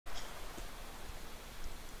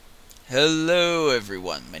Hello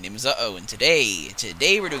everyone, my name is TheUhhoh, and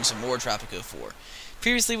today we're doing some more Tropico 4.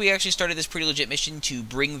 Previously we actually started this pretty legit mission to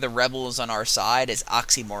bring the rebels on our side, as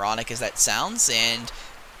oxymoronic as that sounds, and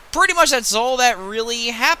pretty much that's all that really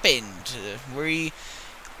happened. We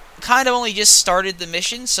kind of only just started the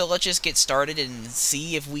mission, so let's just get started and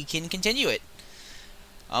see if we can continue it.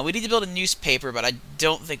 We need to build a newspaper, but I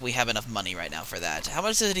don't think we have enough money right now for that. How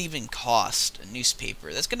much does it even cost, a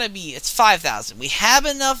newspaper? That's gonna be, it's 5,000. We have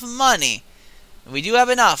enough money. We do have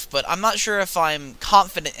enough, but I'm not sure if I'm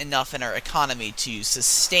confident enough in our economy to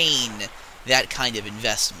sustain that kind of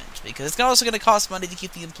investment. Because it's also going to cost money to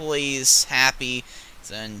keep the employees happy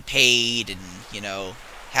and paid and, you know,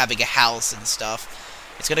 having a house and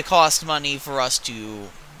stuff. It's going to cost money for us to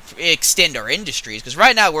extend our industries, because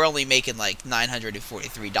right now we're only making like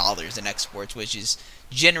 $943 in exports, which is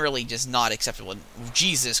generally just not acceptable.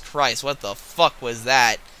 Jesus Christ, what the fuck was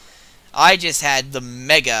that? I just had the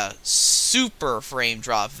mega super frame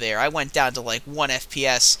drop there. I went down to like 1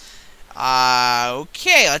 FPS.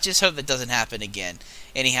 Okay, let's just hope that doesn't happen again.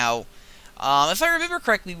 Anyhow, if I remember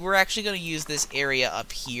correctly, we're actually going to use this area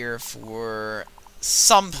up here for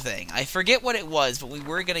something. I forget what it was, but we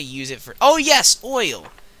were going to use it for... Oh yes, oil!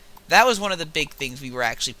 That was one of the big things we were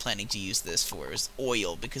actually planning to use this for, was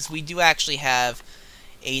oil, because we do actually have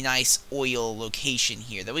a nice oil location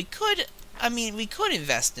here that we could, I mean, we could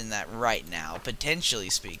invest in that right now, potentially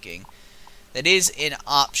speaking. That is an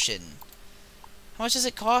option. How much does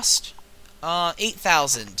it cost?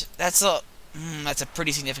 8,000. That's a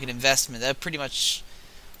pretty significant investment. That pretty much,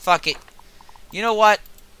 fuck it. You know what?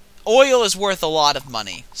 Oil is worth a lot of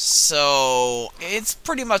money, so it's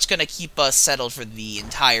pretty much going to keep us settled for the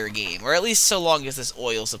entire game, or at least so long as this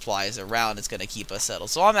oil supply is around, it's going to keep us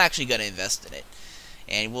settled. So I'm actually going to invest in it,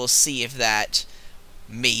 and we'll see if that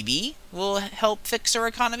maybe will help fix our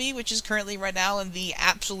economy, which is currently right now in the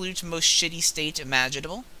absolute most shitty state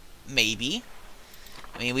imaginable. Maybe.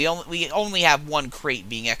 I mean, we only have one crate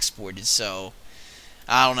being exported, so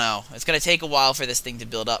I don't know. It's going to take a while for this thing to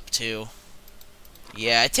build up too.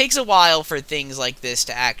 Yeah, it takes a while for things like this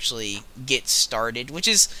to actually get started, which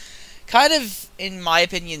is kind of, in my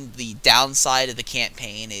opinion, the downside of the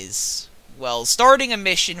campaign is, well, starting a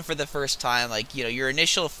mission for the first time, like, you know, your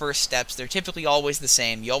initial first steps, they're typically always the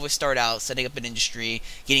same. You always start out setting up an industry,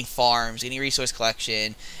 getting farms, getting resource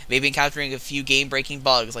collection, maybe encountering a few game-breaking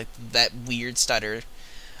bugs, like that weird stutter.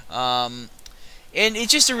 And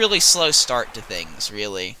it's just a really slow start to things,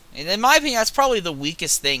 really. And in my opinion, that's probably the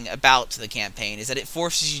weakest thing about the campaign, is that it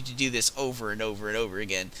forces you to do this over and over and over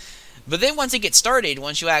again. But then once it gets started,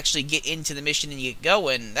 once you actually get into the mission and you get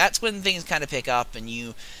going, that's when things kind of pick up and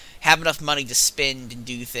you have enough money to spend and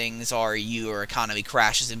do things, or your economy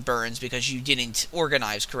crashes and burns because you didn't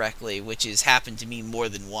organize correctly, which has happened to me more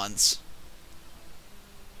than once.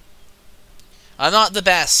 I'm not the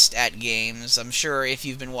best at games. I'm sure if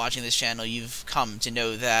you've been watching this channel, you've come to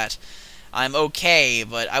know that. I'm okay,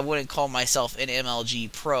 but I wouldn't call myself an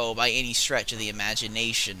MLG pro by any stretch of the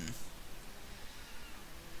imagination.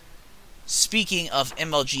 Speaking of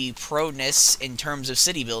MLG proness in terms of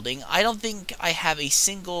city building, I don't think I have a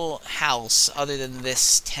single house other than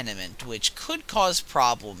this tenement, which could cause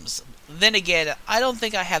problems. Then again, I don't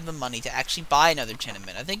think I have the money to actually buy another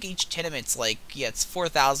tenement. I think each tenement's like, yeah, it's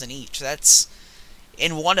 4,000 each. That's...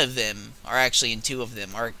 in one of them, or actually in two of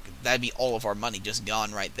them, that'd be all of our money just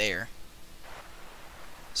gone right there.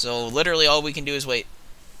 So literally all we can do is wait.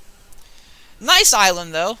 Nice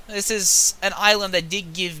island, though. This is an island that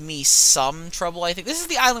did give me some trouble, I think. This is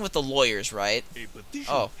the island with the lawyers, right?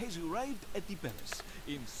 Oh.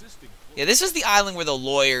 Yeah, this is the island where the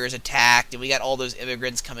lawyers attacked, and we got all those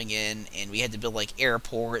immigrants coming in, and we had to build, like,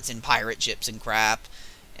 airports and pirate ships and crap.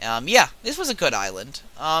 Yeah, this was a good island.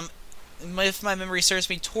 If my memory serves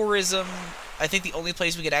me, tourism, I think the only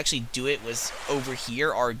place we could actually do it was over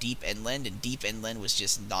here, our deep inland, and deep inland was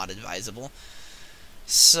just not advisable.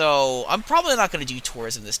 So, I'm probably not going to do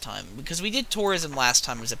tourism this time, because we did tourism last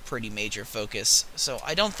time as a pretty major focus, so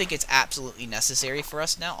I don't think it's absolutely necessary for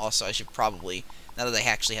us now. Also, I should probably, now that I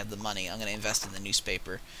actually have the money, I'm going to invest in the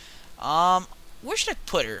newspaper. Where should I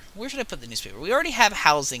put her? Where should I put the newspaper? We already have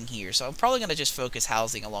housing here, so I'm probably going to just focus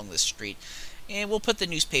housing along this street. And we'll put the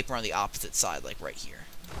newspaper on the opposite side, like right here.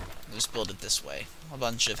 We'll just build it this way. A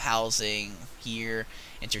bunch of housing here,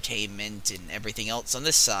 entertainment, and everything else on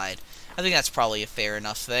this side. I think that's probably a fair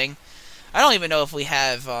enough thing. I don't even know if we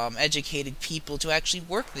have educated people to actually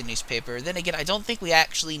work the newspaper. Then again, I don't think we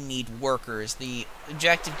actually need workers. The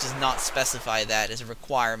objective does not specify that as a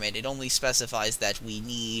requirement. It only specifies that we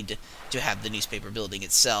need to have the newspaper building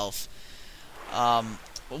itself.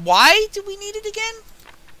 Why do we need it again?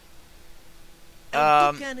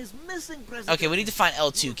 L2 is missing, President. Okay, we need to find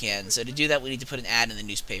L2. So to do that, we need to put an ad in the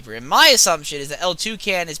newspaper. And my assumption is that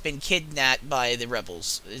L2 has been kidnapped by the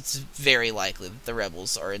rebels. It's very likely that the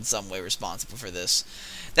rebels are in some way responsible for this.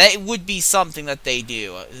 That would be something that they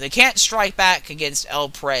do. They can't strike back against El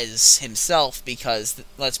Prez himself because,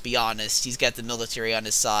 let's be honest, he's got the military on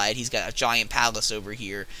his side. He's got a giant palace over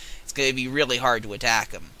here. It's going to be really hard to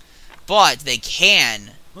attack him. But they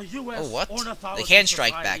can... Oh, what? They can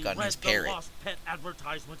strike back on his parrot. Lost pet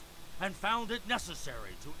advertisement and found it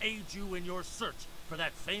necessary to aid you in your search for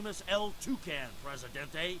that famous L2,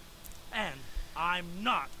 Presidente. And I'm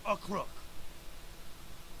not a crook.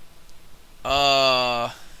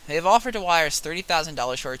 They've offered to wire us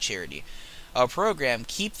 $30,000 to our charity. Our program,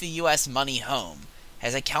 Keep the U.S. Money Home,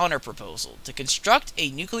 has a counter-proposal to construct a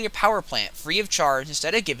nuclear power plant free of charge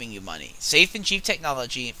instead of giving you money. Safe and cheap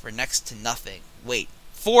technology for next to nothing. Wait,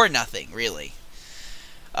 for nothing, really.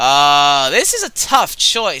 This is a tough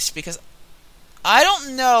choice because I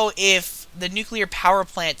don't know if the nuclear power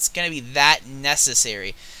plant's going to be that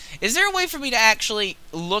necessary. Is there a way for me to actually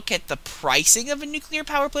look at the pricing of a nuclear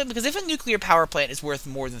power plant? Because if a nuclear power plant is worth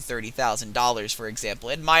more than $30,000, for example,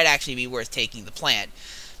 it might actually be worth taking the plant.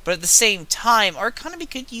 But at the same time, our economy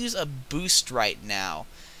could use a boost right now.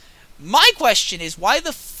 My question is, why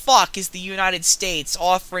the fuck is the United States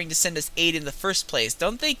offering to send us aid in the first place?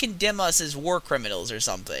 Don't they condemn us as war criminals or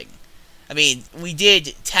something? I mean, we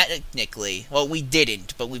did technically, well, we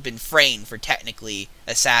didn't, but we've been framed for technically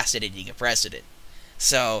assassinating a president.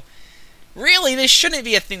 So, really, this shouldn't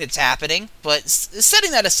be a thing that's happening, but setting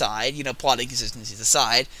that aside, you know, plotting consistencies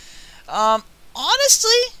aside,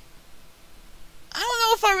 honestly, I don't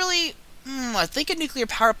know if I really... I think a nuclear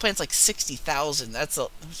power plant's like 60,000. That's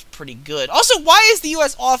pretty good. Also, why is the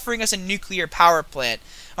U.S. offering us a nuclear power plant?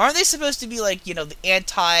 Aren't they supposed to be like, you know, the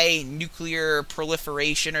anti-nuclear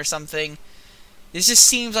proliferation or something? This just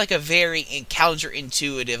seems like a very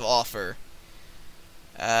counterintuitive offer.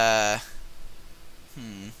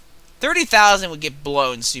 30,000 would get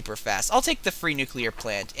blown super fast. I'll take the free nuclear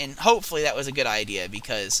plant, and hopefully that was a good idea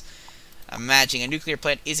because I'm imagining a nuclear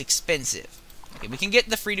plant is expensive. Okay, we can get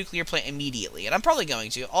the free nuclear plant immediately, and I'm probably going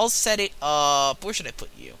to. I'll set it up... Where should I put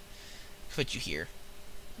you? Put you here.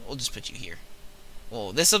 We'll just put you here.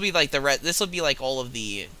 Well, this will be like this will be like all of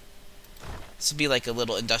the... This will be like a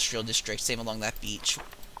little industrial district, same along that beach.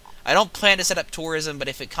 I don't plan to set up tourism, but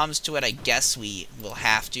if it comes to it, I guess we will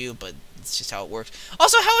have to, but it's just how it works.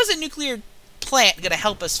 Also, how is a nuclear plant gonna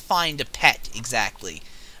help us find a pet, exactly?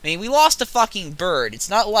 I mean, we lost a fucking bird. It's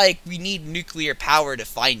not like we need nuclear power to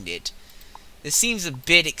find it. This seems a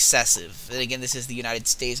bit excessive. And again, this is the United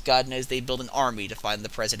States. God knows they build an army to find the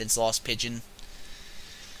president's lost pigeon.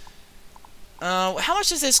 How much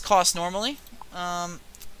does this cost normally?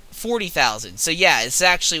 40,000. So yeah, it's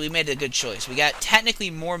actually, we made a good choice. We got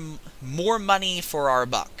technically more money for our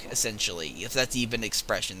buck, essentially. If that's even an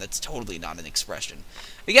expression. That's totally not an expression.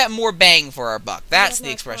 We got more bang for our buck. That's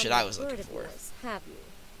the expression I was looking for. Have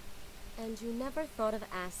you? And you never thought of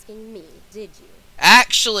asking me, did you?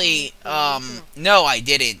 Actually, no, I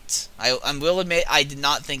didn't. I will admit I did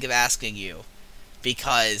not think of asking you.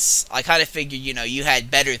 Because I kind of figured, you know, you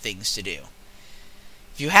had better things to do.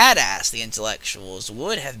 If you had asked, the intellectuals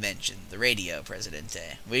would have mentioned the radio,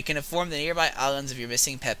 Presidente. We can inform the nearby islands of your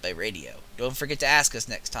missing pet by radio. Don't forget to ask us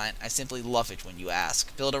next time. I simply love it when you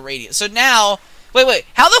ask. Build a radio. So now... Wait.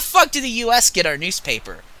 How the fuck did the U.S. get our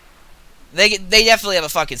newspaper? They definitely have a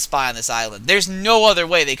fucking spy on this island. There's no other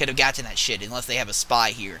way they could have gotten that shit unless they have a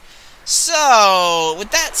spy here. So,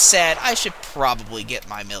 with that said, I should probably get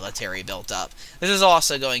my military built up. This is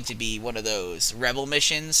also going to be one of those rebel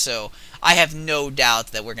missions, so I have no doubt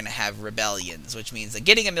that we're going to have rebellions, which means that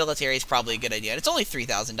getting a military is probably a good idea. And it's only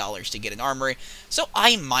 $3,000 to get an armory, so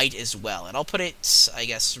I might as well. And I'll put it, I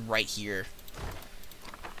guess, right here.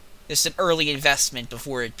 Just an early investment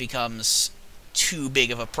before it becomes too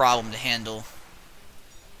big of a problem to handle.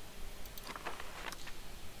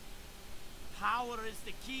 Power is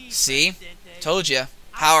the key. See? Told you.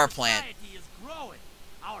 Power plant. Is growing.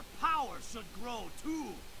 Our power should grow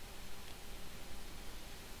too.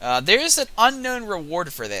 There's an unknown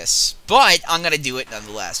reward for this, but I'm going to do it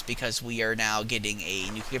nonetheless because we are now getting a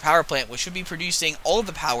nuclear power plant which should be producing all of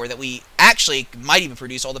the power that we actually might even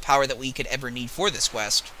produce all the power that we could ever need for this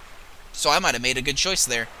quest. So I might have made a good choice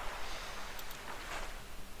there.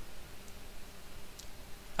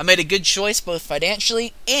 I made a good choice both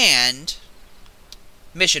financially and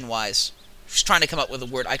mission-wise. Just trying to come up with a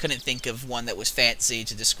word. I couldn't think of one that was fancy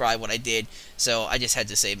to describe what I did, so I just had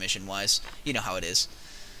to say mission-wise. You know how it is.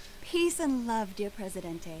 Peace and love, dear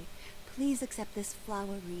Presidente. Please accept this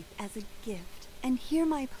flower wreath as a gift. and hear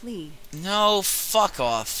my plea. No, fuck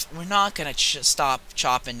off. We're not gonna stop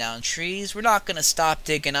chopping down trees. We're not gonna stop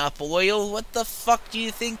digging up oil. What the fuck do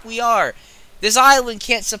you think we are? This island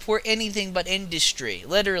can't support anything but industry.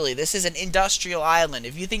 Literally, this is an industrial island.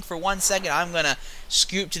 If you think for 1 second I'm gonna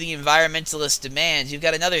scoop to the environmentalist demands, you've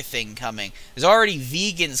got another thing coming. There's already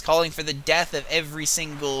vegans calling for the death of every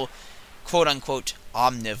single quote-unquote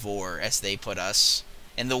omnivore, as they put us,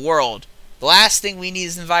 in the world. The last thing we need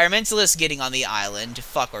is environmentalists getting on the island to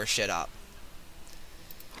fuck our shit up.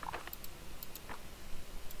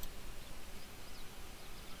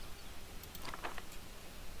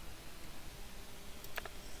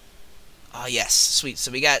 Ah, yes, sweet.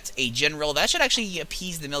 So we got a general. That should actually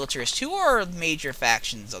appease the militarists. Who are major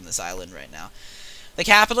factions on this island right now? The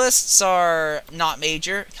capitalists are not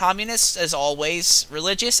major. Communists, as always.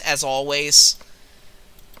 Religious, as always.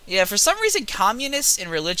 Yeah, for some reason, communists and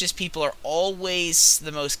religious people are always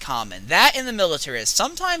the most common. That and the militarists.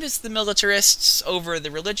 Sometimes it's the militarists over the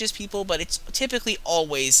religious people, but it's typically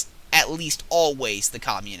always, at least always, the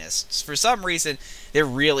communists. For some reason, they're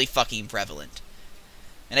really fucking prevalent.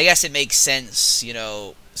 And I guess it makes sense, you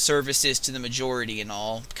know, services to the majority and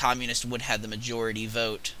all. Communists would have the majority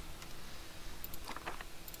vote.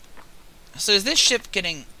 So is this ship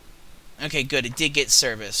getting... Okay, good, it did get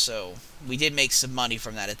service, so we did make some money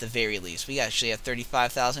from that at the very least. We actually have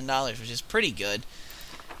 $35,000, which is pretty good.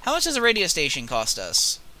 How much does a radio station cost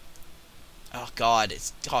us? Oh god,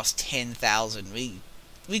 it costs $10,000.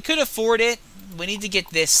 We could afford it. We need to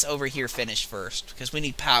get this over here finished first, because we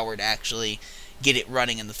need power to actually get it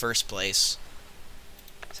running in the first place.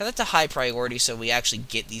 So that's a high priority, so we actually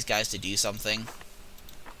get these guys to do something.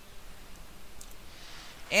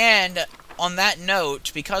 And on that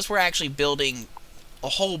note, because we're actually building a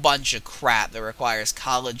whole bunch of crap that requires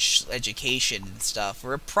college education and stuff,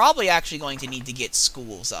 we're probably actually going to need to get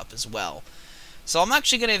schools up as well. So I'm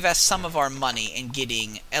actually going to invest some of our money in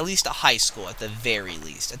getting at least a high school at the very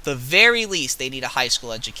least. At the very least, they need a high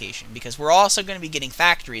school education, because we're also going to be getting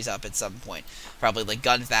factories up at some point. Probably like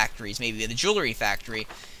gun factories, maybe the jewelry factory,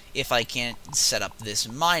 if I can't set up this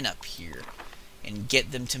mine up here. And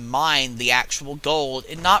get them to mine the actual gold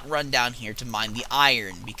and not run down here to mine the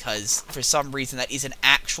iron, because for some reason that is an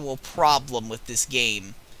actual problem with this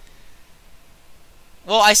game.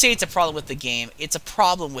 Well, I say it's a problem with the game. It's a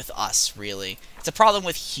problem with us, really. It's a problem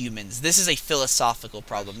with humans. This is a philosophical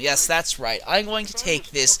problem. Yes, that's right. I'm going to take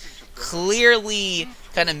this clearly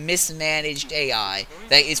kind of mismanaged AI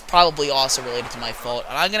that is probably also related to my fault,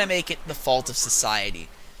 and I'm going to make it the fault of society,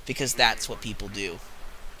 because that's what people do.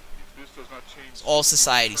 It's all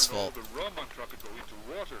society's fault.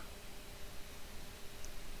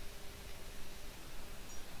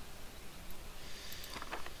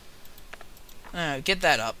 Get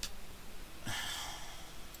that up. I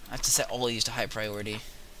have to set all these to high priority.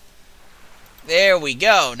 There we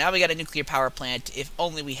go. Now we got a nuclear power plant. If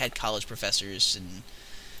only we had college professors and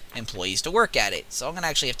employees to work at it. So I'm going to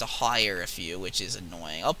actually have to hire a few, which is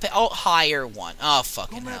annoying. I'll hire one. Oh,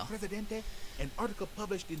 fucking hell. An article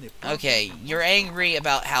published in the... Okay, you're angry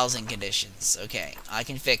about housing conditions. Okay, I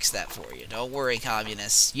can fix that for you. Don't worry,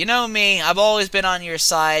 communists. You know me, I've always been on your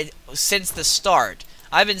side since the start.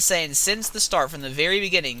 I've been saying since the start, from the very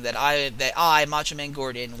beginning, that I, Macho Man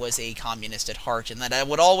Gordon, was a communist at heart, and that I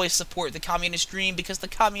would always support the communist dream, because the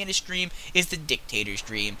communist dream is the dictator's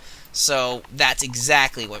dream. So, that's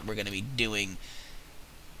exactly what we're going to be doing.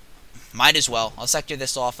 Might as well. I'll sector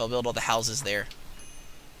this off, I'll build all the houses there.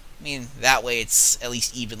 I mean, that way it's at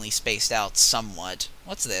least evenly spaced out somewhat.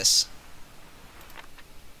 What's this?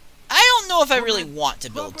 I don't know if I really want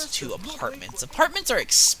to build 2 apartments. Apartments are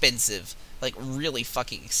expensive. Like, really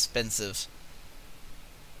fucking expensive.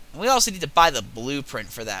 And we also need to buy the blueprint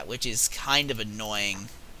for that, which is kind of annoying.